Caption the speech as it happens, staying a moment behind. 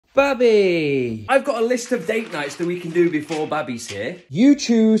Babby! I've got a list of date nights that we can do before Babby's here. You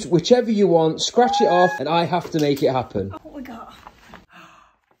choose whichever you want, scratch it off, and I have to make it happen. What we got?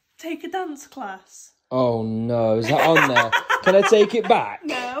 Take a dance class. Oh no, is that on there? Can I take it back?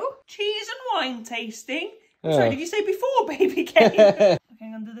 No. Cheese and wine tasting. Sorry, did you say before baby came? Okay,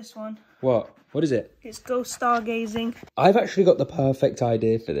 I'm gonna do this one. What? What is it? It's go stargazing. I've actually got the perfect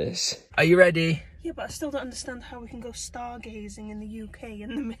idea for this. Are you ready? Yeah, but I still don't understand how we can go stargazing in the UK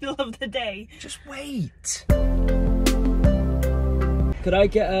in the middle of the day. Just wait. Could I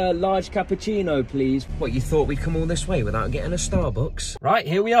get a large cappuccino, please? What, you thought we'd come all this way without getting a Starbucks? Right,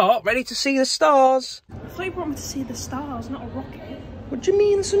 here we are, ready to see the stars. I thought you brought me to see the stars, not a rocket. What do you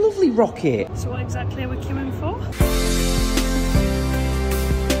mean? It's a lovely rocket. So what exactly are we queuing for?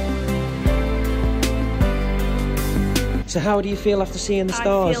 So how do you feel after seeing the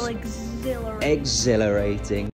stars? I feel exhilarating. Exhilarating.